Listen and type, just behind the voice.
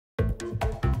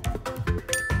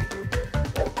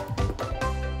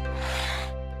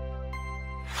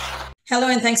Hello,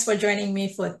 and thanks for joining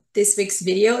me for this week's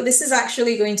video. This is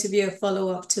actually going to be a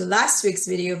follow-up to last week's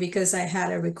video because I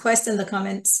had a request in the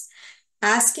comments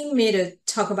asking me to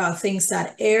talk about things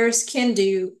that heirs can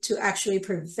do to actually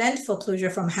prevent foreclosure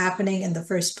from happening in the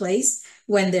first place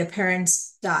when their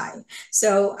parents die.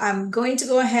 So I'm going to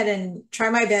go ahead and try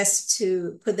my best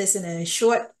to put this in a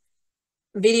short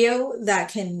video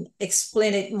that can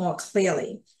explain it more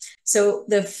clearly. So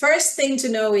the first thing to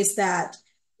know is that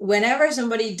whenever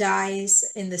somebody dies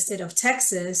in the state of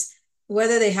Texas,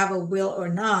 whether they have a will or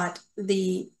not,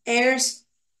 the heirs,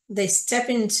 they step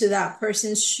into that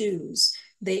person's shoes.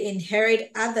 They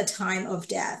inherit at the time of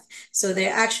death. So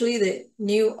they're actually the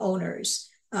new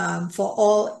owners for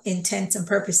all intents and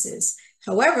purposes.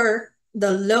 However,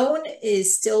 the loan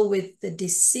is still with the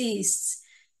deceased.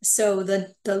 So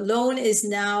the loan is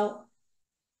now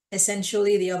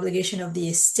essentially the obligation of the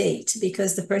estate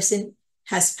because the person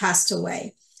has passed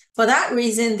away. For that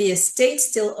reason, the estate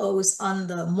still owes on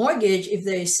the mortgage if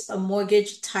there's a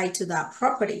mortgage tied to that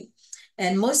property.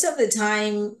 And most of the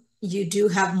time, you do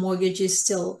have mortgages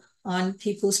still on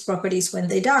people's properties when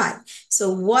they die.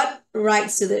 So what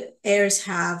rights do the heirs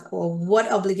have, or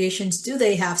what obligations do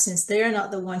they have since they're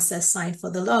not the ones that signed for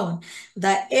the loan?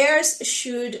 The heirs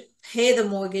should pay the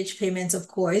mortgage payments, of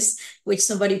course, which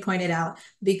somebody pointed out,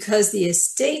 because the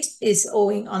estate is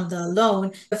owing on the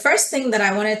loan. The first thing that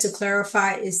I wanted to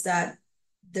clarify is that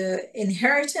the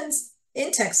inheritance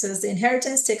in Texas, the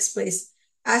inheritance takes place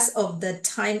as of the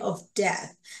time of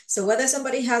death. So whether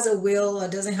somebody has a will or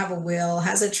doesn't have a will,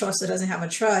 has a trust or doesn't have a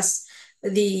trust,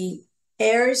 the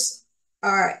heirs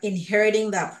are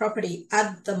inheriting that property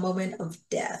at the moment of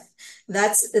death.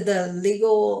 That's the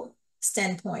legal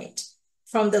standpoint,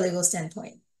 from the legal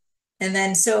standpoint. And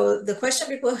then, so the question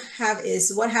people have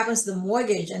is, what happens to the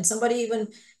mortgage? And somebody even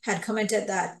had commented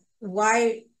that,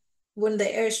 why wouldn't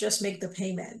the heirs just make the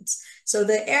payments? So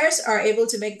the heirs are able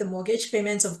to make the mortgage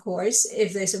payments, of course,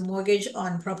 if there's a mortgage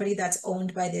on property that's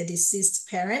owned by their deceased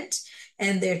parent,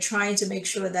 and they're trying to make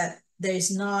sure that there's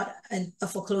not a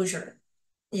foreclosure,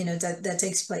 that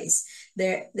takes place.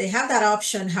 They have that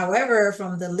option. However,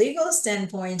 from the legal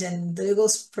standpoint and the legal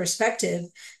perspective,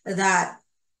 that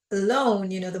loan,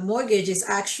 the mortgage is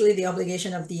actually the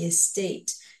obligation of the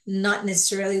estate, not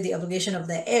necessarily the obligation of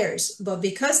the heirs. But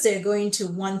because they're going to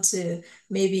want to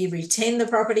maybe retain the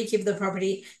property, keep the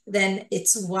property, then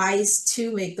it's wise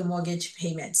to make the mortgage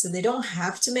payment. So they don't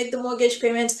have to make the mortgage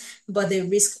payments, but they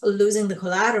risk losing the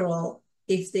collateral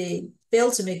if they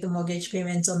fail to make the mortgage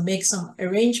payments or make some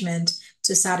arrangement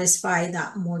to satisfy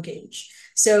that mortgage.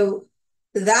 So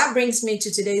that brings me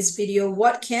to today's video.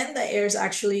 What can the heirs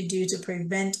actually do to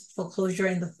prevent foreclosure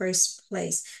in the first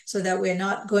place so that we're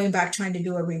not going back trying to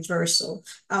do a reversal?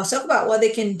 I'll talk about what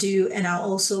they can do, and I'll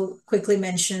also quickly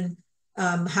mention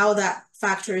how that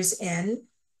factors in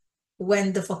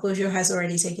when the foreclosure has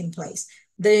already taken place.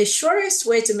 The shortest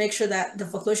way to make sure that the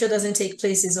foreclosure doesn't take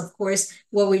place is, of course,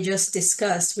 what we just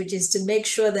discussed, which is to make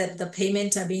sure that the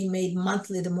payments are being made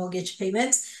monthly, the mortgage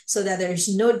payments, so that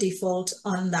there's no default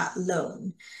on that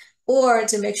loan. Or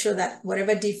to make sure that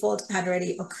whatever default had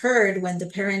already occurred when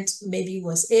the parent maybe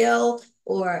was ill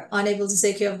or unable to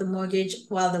take care of the mortgage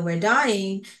while they were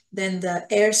dying, then the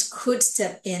heirs could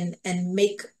step in and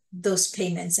make those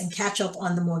payments and catch up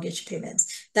on the mortgage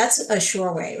payments. That's a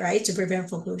sure way, right, to prevent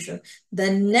foreclosure.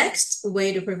 The next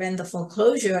way to prevent the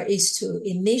foreclosure is to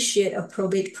initiate a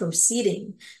probate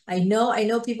proceeding. I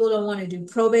know people don't want to do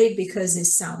probate because it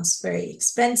sounds very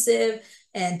expensive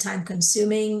and time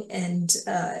consuming and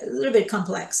a little bit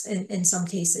complex in some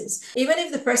cases. Even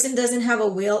if the person doesn't have a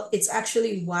will, it's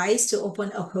actually wise to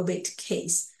open a probate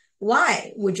case.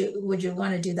 Why would you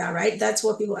want to do that, right? That's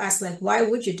what people ask, like, why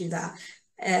would you do that?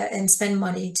 And spend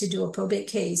money to do a probate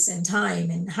case and time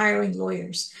and hiring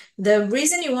lawyers. The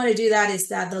reason you want to do that is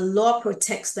that the law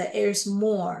protects the heirs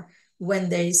more when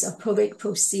there's a probate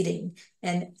proceeding.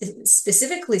 And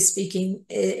specifically speaking,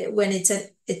 when it's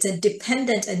a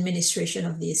dependent administration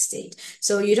of the estate.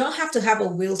 So you don't have to have a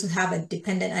will to have a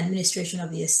dependent administration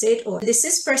of the estate, or the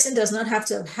deceased person does not have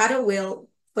to have had a will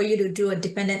for you to do a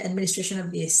dependent administration of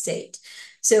the estate.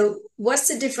 So what's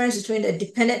the difference between a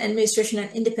dependent administration and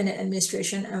independent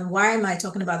administration? And why am I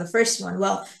talking about the first one?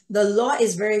 Well, the law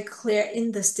is very clear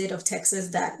in the state of Texas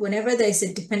that whenever there's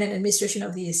a dependent administration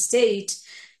of the estate,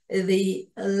 the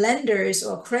lenders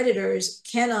or creditors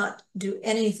cannot do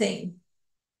anything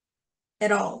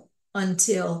at all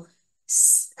until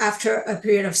after a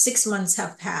period of 6 months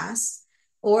have passed,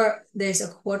 or there's a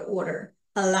court order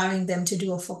allowing them to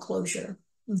do a foreclosure.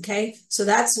 Okay, so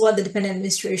that's what the dependent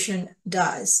administration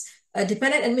does. A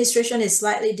dependent administration is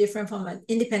slightly different from an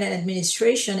independent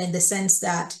administration in the sense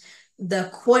that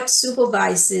the court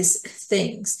supervises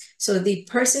things. So the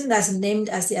person that's named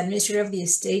as the administrator of the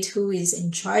estate, who is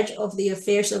in charge of the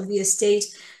affairs of the estate,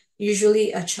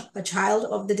 usually a child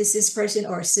of the deceased person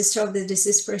or a sister of the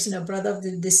deceased person, a brother of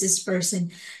the deceased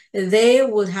person, they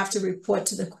will have to report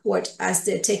to the court as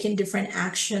they're taking different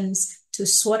actions to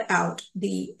sort out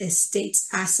the estate's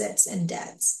assets and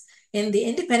debts. In the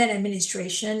independent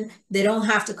administration, they don't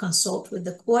have to consult with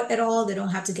the court at all. They don't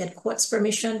have to get court's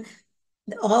permission.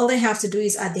 All they have to do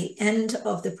is at the end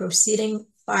of the proceeding,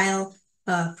 file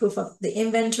proof of the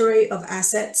inventory of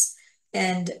assets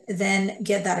and then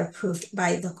get that approved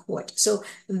by the court. So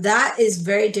that is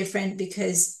very different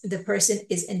because the person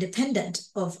is independent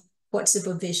of court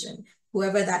supervision,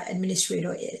 whoever that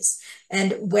administrator is.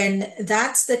 And when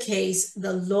that's the case,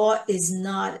 the law is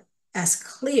not as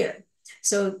clear.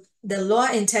 So the law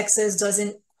in Texas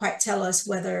doesn't quite tell us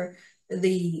whether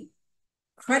the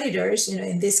creditors,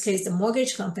 in this case, the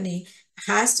mortgage company,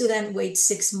 has to then wait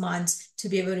 6 months to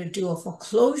be able to do a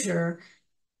foreclosure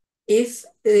if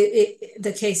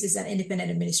the case is an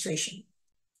independent administration.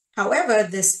 However,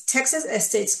 this Texas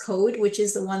Estates Code, which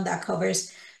is the one that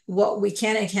covers what we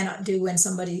can and cannot do when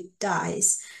somebody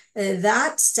dies,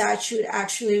 that statute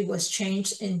actually was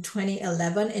changed in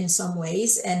 2011 in some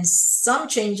ways, and some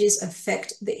changes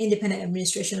affect the independent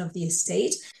administration of the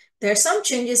estate. There are some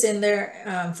changes in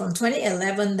there from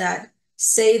 2011 that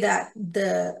say that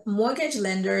the mortgage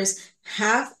lenders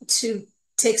have to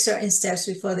take certain steps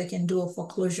before they can do a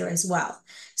foreclosure as well.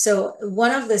 So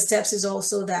one of the steps is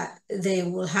also that they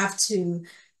will have to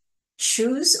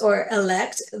choose or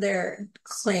elect their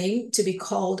claim to be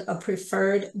called a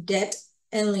preferred debt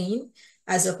and lien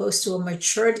as opposed to a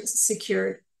matured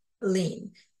secured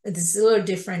lien. There's a little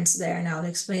difference there, and I'll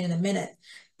explain in a minute.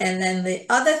 And then the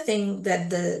other thing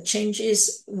that the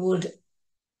changes would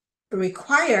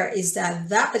require is that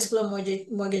that particular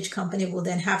mortgage company will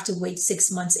then have to wait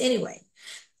 6 months anyway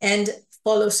and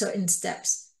follow certain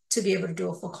steps to be able to do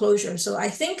a foreclosure. So I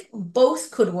think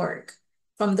both could work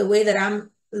from the way that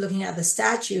I'm looking at the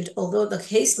statute, although the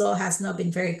case law has not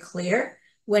been very clear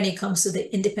when it comes to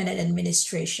the independent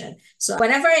administration. So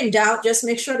whenever in doubt, just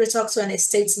make sure to talk to an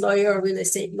estates lawyer or real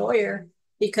estate lawyer,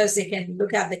 because they can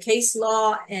look at the case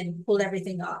law and pull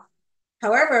everything up.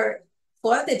 However,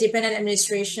 for the dependent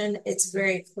administration, it's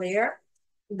very clear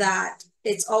that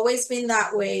it's always been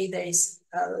that way. There's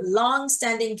a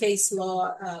long-standing case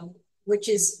law, which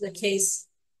is the case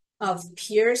of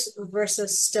Pierce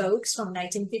versus Stokes from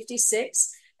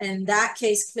 1956. And that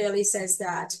case clearly says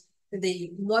that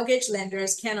the mortgage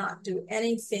lenders cannot do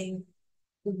anything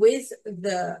with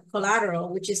the collateral,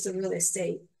 which is the real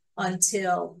estate,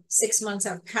 until 6 months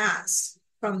have passed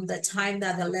from the time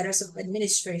that the letters of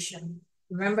administration,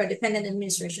 remember, dependent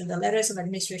administration, the letters of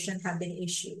administration have been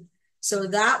issued. So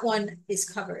that one is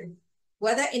covered.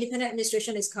 Whether independent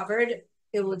administration is covered,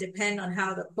 it will depend on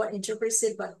how the court interprets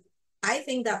it, but I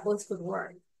think that both could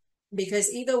work,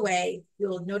 because either way,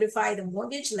 you'll notify the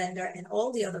mortgage lender and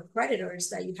all the other creditors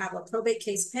that you have a probate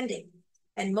case pending.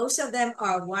 And most of them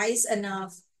are wise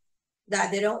enough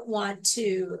that they don't want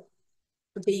to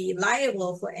be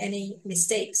liable for any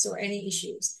mistakes or any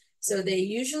issues. So they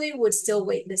usually would still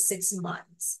wait the 6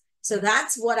 months. So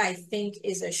that's what I think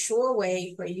is a sure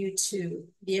way for you to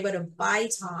be able to buy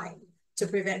time to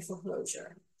prevent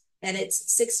foreclosure. And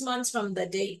it's 6 months from the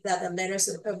date that the letters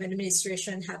of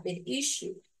administration have been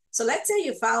issued. So let's say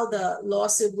you file the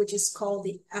lawsuit, which is called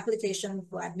the application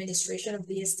for administration of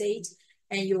the estate,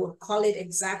 and you will call it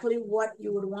exactly what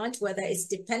you would want, whether it's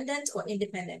dependent or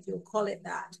independent, you'll call it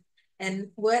that.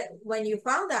 And when you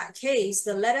file that case,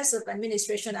 the letters of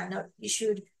administration are not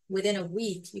issued within a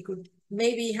week. You could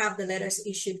maybe have the letters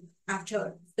issued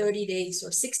after 30 days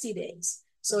or 60 days.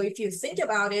 So if you think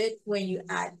about it, when you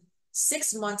add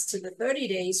 6 months to the 30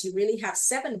 days, you really have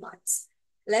 7 months.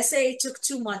 Let's say it took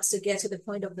 2 months to get to the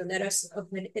point of the letters of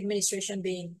administration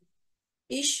being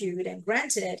issued and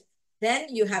granted, then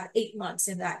you have 8 months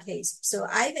in that case. So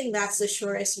I think that's the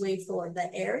surest way for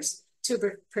the heirs to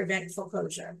prevent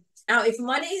foreclosure. Now, if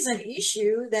money is an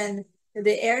issue, then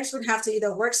the heirs would have to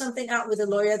either work something out with a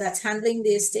lawyer that's handling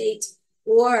the estate,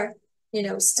 or,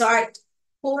 start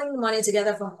pulling the money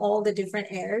together from all the different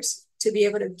heirs to be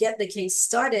able to get the case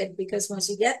started, because once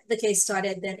you get the case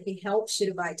started, then it helps you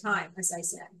to buy time, as I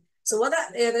said. So what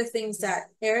are the other things that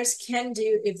heirs can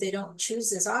do if they don't choose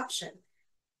this option?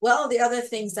 Well, the other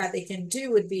things that they can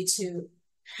do would be to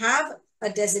have a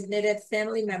designated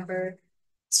family member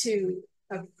to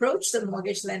approach the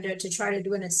mortgage lender to try to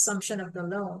do an assumption of the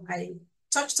loan. I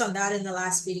touched on that in the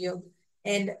last video,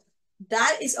 and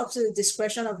that is up to the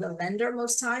discretion of the lender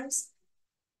most times,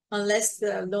 unless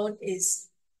the loan is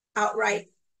outright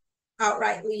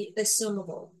outrightly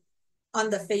assumable on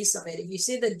the face of it. If you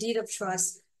see the deed of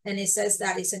trust and it says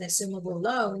that it's an assumable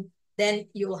loan, then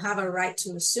you will have a right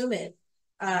to assume it.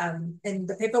 And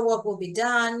the paperwork will be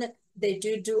done. They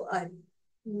do a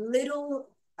little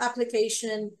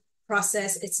application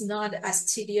process. It's not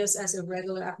as tedious as a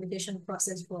regular application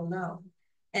process for a loan.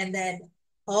 And then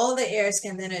all the heirs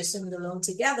can then assume the loan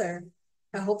together.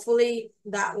 And hopefully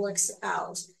that works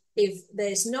out. If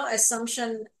there's no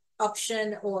assumption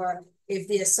option, or if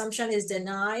the assumption is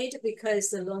denied because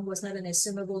the loan was not an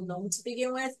assumable loan to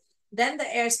begin with, then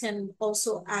the heirs can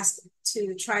also ask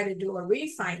to try to do a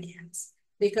refinance,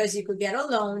 because you could get a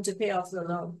loan to pay off the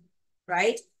loan,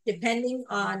 right? Depending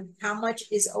on how much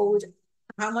is owed,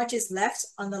 how much is left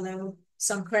on the loan.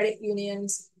 Some credit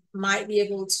unions might be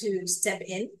able to step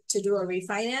in to do a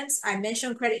refinance. I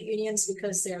mentioned credit unions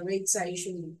because their rates are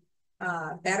usually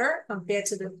better compared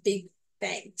to the big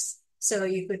banks. So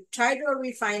you could try to do a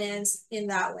refinance in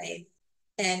that way.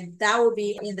 And that will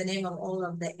be in the name of all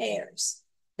of the heirs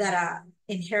that are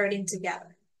inheriting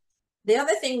together. The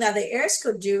other thing that the heirs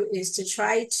could do is to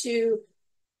try to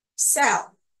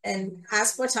sell and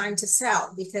ask for time to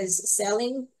sell, because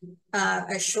selling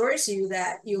assures you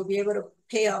that you'll be able to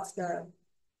pay off the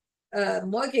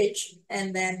mortgage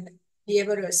and then be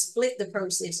able to split the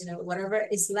proceeds, whatever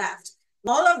is left.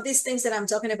 All of these things that I'm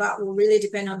talking about will really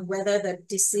depend on whether the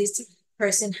deceased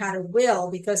person had a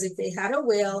will, because if they had a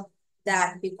will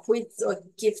that bequeathed or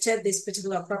gifted this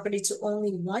particular property to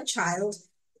only one child,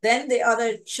 then the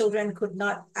other children could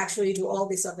not actually do all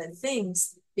these other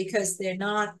things because they're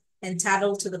not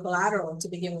entitled to the collateral to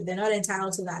begin with. They're not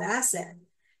entitled to that asset.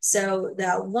 So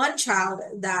the one child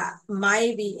that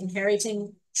might be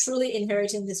truly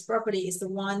inheriting this property is the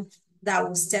one that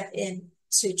will step in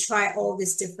to try all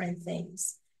these different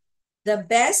things. The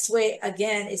best way,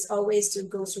 again, is always to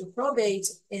go through probate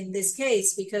in this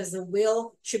case, because the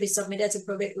will should be submitted to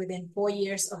probate within 4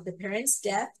 years of the parent's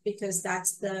death, because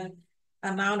that's the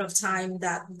amount of time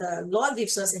that the law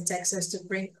gives us in Texas to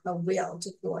bring a will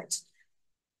to court,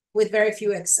 with very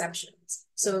few exceptions.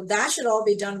 So that should all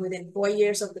be done within 4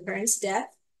 years of the parent's death.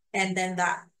 And then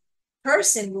that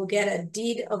person will get a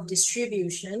deed of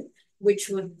distribution, which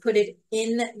would put it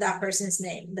in that person's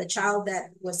name. The child that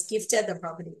was gifted the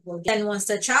property will get. And once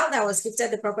the child that was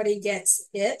gifted the property gets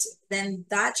it, then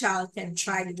that child can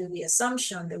try to do the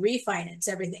assumption, the refinance,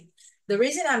 everything. The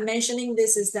reason I'm mentioning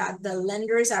this is that the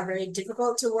lenders are very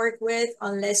difficult to work with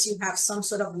unless you have some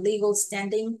sort of legal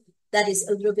standing that is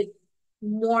a little bit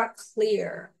more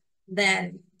clear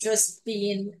than just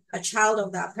being a child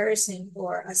of that person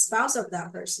or a spouse of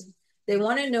that person. They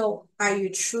want to know, are you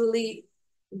truly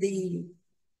the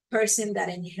person that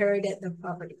inherited the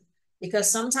property? Because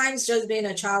sometimes just being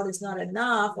a child is not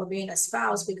enough, or being a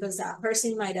spouse, because that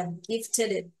person might have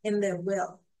gifted it in their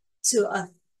will to a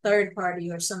third party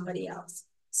or somebody else.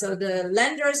 So the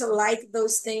lenders like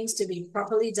those things to be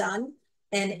properly done.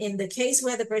 And in the case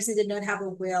where the person did not have a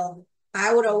will,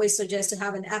 I would always suggest to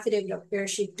have an affidavit of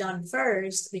heirship done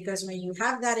first, because when you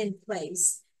have that in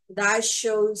place, that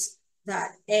shows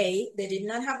that A, they did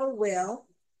not have a will,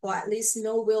 or at least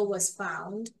no will was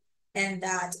found, and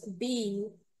that B,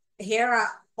 here are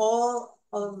all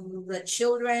of the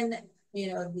children,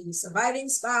 the surviving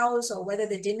spouse, or whether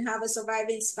they didn't have a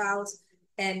surviving spouse,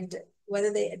 and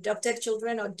whether they adopted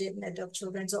children or didn't adopt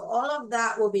children. So all of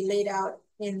that will be laid out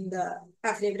in the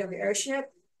affidavit of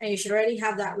heirship, and you should already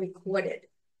have that recorded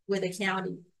with the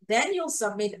county. Then you'll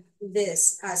submit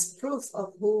this as proof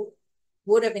of who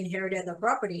would have inherited the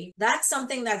property. That's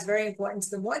something that's very important to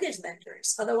the mortgage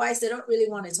lenders. Otherwise, they don't really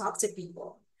want to talk to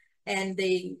people and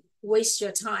they waste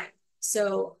your time.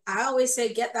 So I always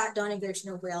say, get that done if there's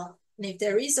no will. And if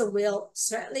there is a will,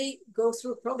 certainly go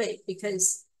through probate,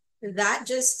 because that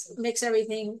just makes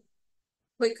everything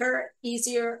quicker,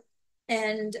 easier,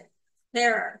 and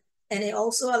fairer. And it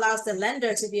also allows the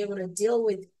lender to be able to deal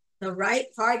with the right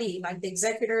party, like the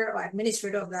executor or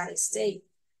administrator of that estate.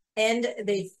 And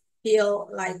they feel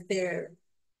like they're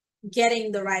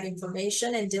getting the right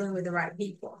information and dealing with the right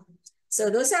people.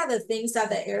 So those are the things that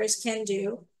the heirs can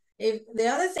do. If the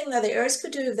other thing that the heirs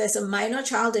could do if there's a minor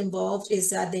child involved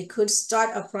is that they could start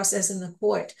a process in the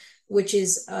court, which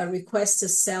is a request to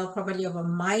sell property of a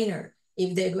minor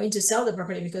if they're going to sell the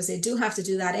property, because they do have to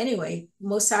do that anyway.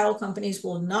 Most title companies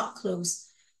will not close.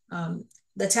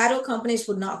 The title companies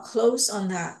would not close on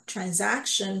that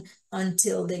transaction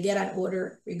until they get an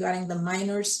order regarding the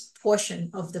minor's portion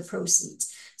of the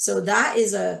proceeds. So that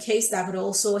is a case that would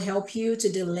also help you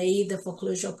to delay the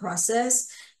foreclosure process,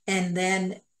 and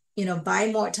then,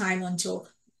 buy more time until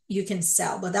you can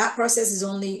sell. But that process is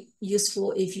only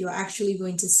useful if you're actually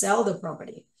going to sell the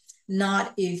property,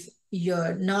 not if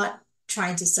you're not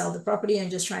trying to sell the property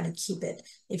and just trying to keep it.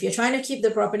 If you're trying to keep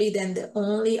the property, then the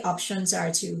only options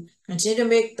are to continue to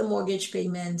make the mortgage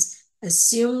payments,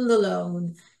 assume the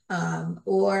loan,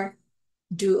 or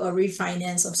do a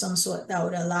refinance of some sort that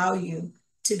would allow you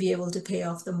to be able to pay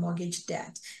off the mortgage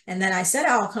debt. And then I said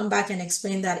I'll come back and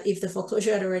explain that if the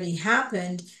foreclosure had already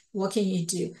happened, what can you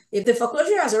do? If the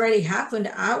foreclosure has already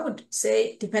happened, I would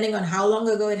say, depending on how long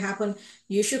ago it happened,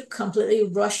 you should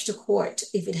completely rush to court.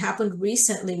 If it happened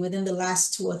recently, within the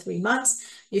last 2 or 3 months,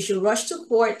 you should rush to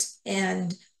court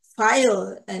and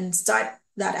file and start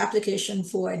that application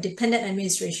for dependent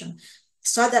administration.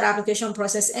 Start that application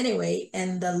process anyway.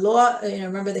 And the law,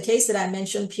 remember the case that I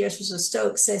mentioned, Pierce versus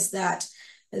Stokes, says that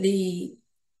the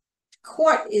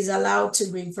court is allowed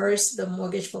to reverse the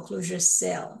mortgage foreclosure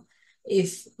sale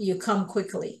if you come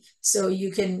quickly. So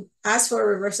you can ask for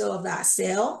a reversal of that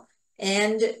sale,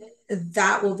 and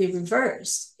that will be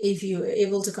reversed if you're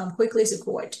able to come quickly to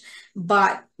court.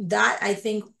 But that, I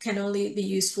think, can only be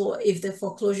useful if the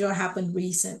foreclosure happened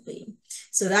recently.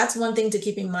 So that's one thing to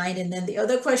keep in mind. And then the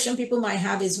other question people might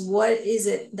have is, what is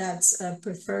it that's a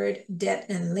preferred debt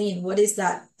and lien? What is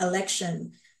that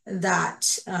election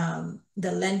that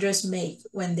the lenders make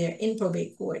when they're in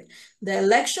probate court? The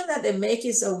election that they make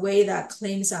is a way that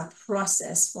claims are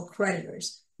processed for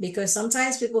creditors, because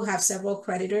sometimes people have several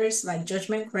creditors, like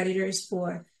judgment creditors,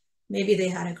 for maybe they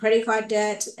had a credit card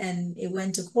debt and it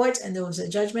went to court and there was a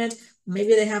judgment.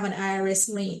 Maybe they have an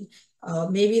IRS lien.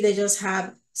 Maybe they just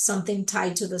have something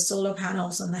tied to the solar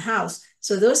panels on the house.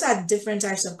 So those are different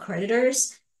types of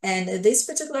creditors. And this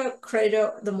particular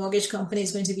creditor, the mortgage company,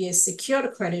 is going to be a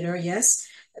secured creditor, yes,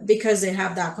 because they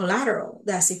have that collateral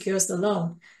that secures the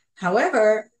loan.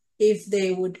 However, if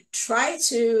they would try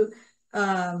to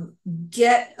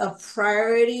get a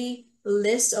priority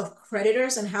list of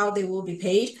creditors and how they will be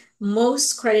paid,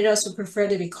 most creditors would prefer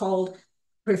to be called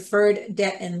preferred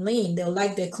debt and lien. They'll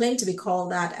like their claim to be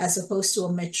called that, as opposed to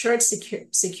a matured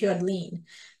secured lien,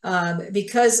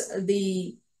 because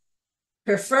the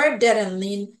preferred debt and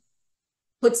lien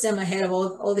puts them ahead of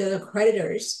all the other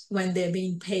creditors when they're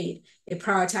being paid. It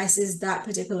prioritizes that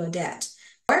particular debt.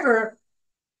 However,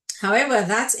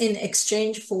 that's in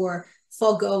exchange for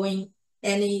foregoing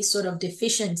any sort of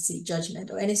deficiency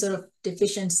judgment or any sort of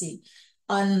deficiency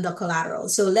on the collateral.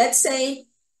 So let's say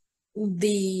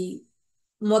the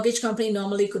mortgage company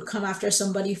normally could come after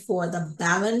somebody for the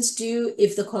balance due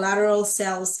if the collateral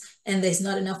sells and there's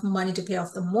not enough money to pay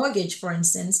off the mortgage, for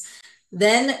instance.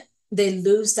 Then they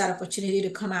lose that opportunity to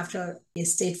come after the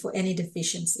estate for any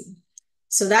deficiency.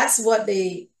 So that's what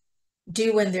they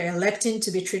do when they're electing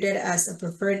to be treated as a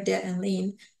preferred debt and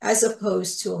lien, as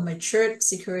opposed to a matured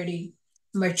secured lien,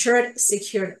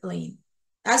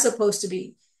 as opposed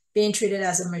to being treated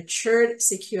as a matured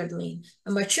secured lien.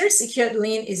 A matured secured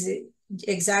lien is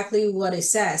exactly what it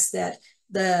says, that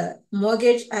the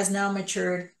mortgage has now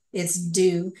matured, it's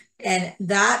due, and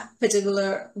that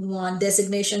particular one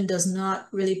designation does not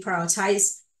really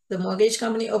prioritize the mortgage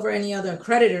company over any other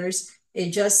creditors.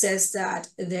 It just says that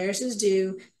theirs is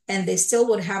due and they still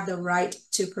would have the right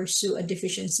to pursue a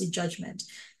deficiency judgment.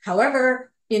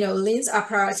 However, liens are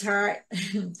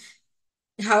prioritized.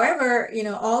 However,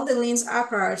 all the liens are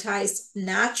prioritized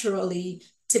naturally,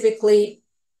 typically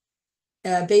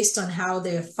based on how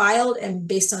they're filed and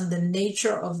based on the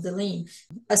nature of the lien.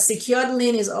 A secured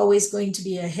lien is always going to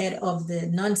be ahead of the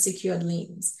non-secured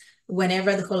liens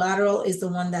whenever the collateral is the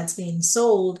one that's being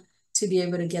sold to be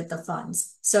able to get the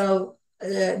funds. So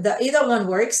either one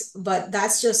works, but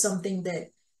that's just something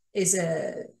that is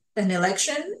an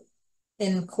election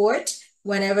in court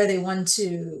whenever they want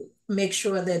to make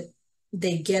sure that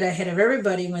they get ahead of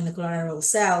everybody when the collateral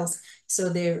sells. So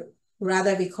they're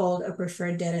rather be called a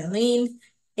preferred debt and lien.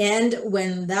 And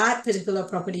when that particular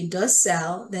property does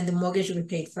sell, then the mortgage will be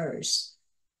paid first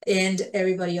and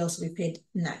everybody else will be paid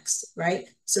next, right?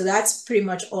 So that's pretty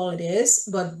much all it is.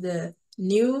 But the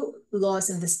new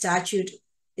laws in the statute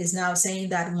is now saying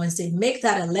that once they make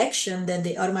that election, then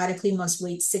they automatically must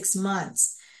wait 6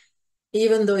 months.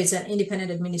 Even though it's an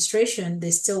independent administration, they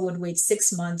still would wait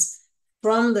 6 months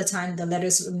from the time the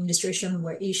letters of administration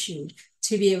were issued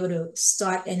to be able to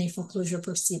start any foreclosure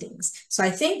proceedings. So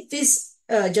I think this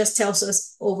just tells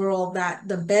us overall that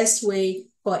the best way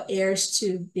for heirs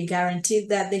to be guaranteed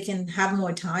that they can have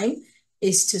more time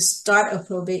is to start a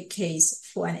probate case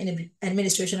for an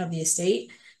administration of the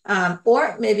estate,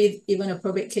 or maybe even a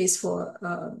probate case for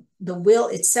the will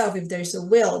itself, if there's a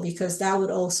will, because that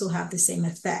would also have the same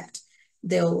effect.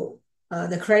 The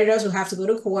creditors will have to go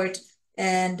to court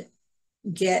and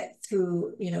get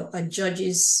through, a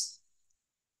judge's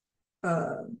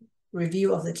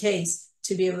review of the case to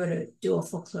to be able to do a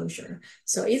foreclosure.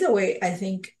 So either way, I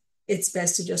think it's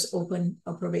best to just open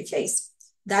a probate case.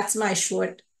 That's my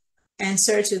short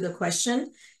answer to the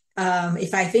question.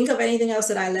 If I think of anything else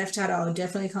that I left out, I'll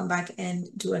definitely come back and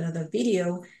do another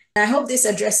video. I hope this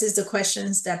addresses the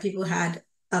questions that people had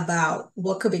about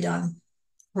what could be done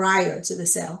prior to the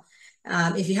sale.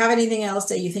 If you have anything else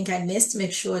that you think I missed,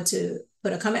 make sure to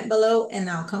put a comment below and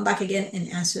I'll come back again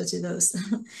and answer to those.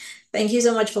 Thank you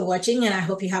so much for watching, and I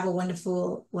hope you have a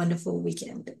wonderful, wonderful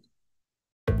weekend.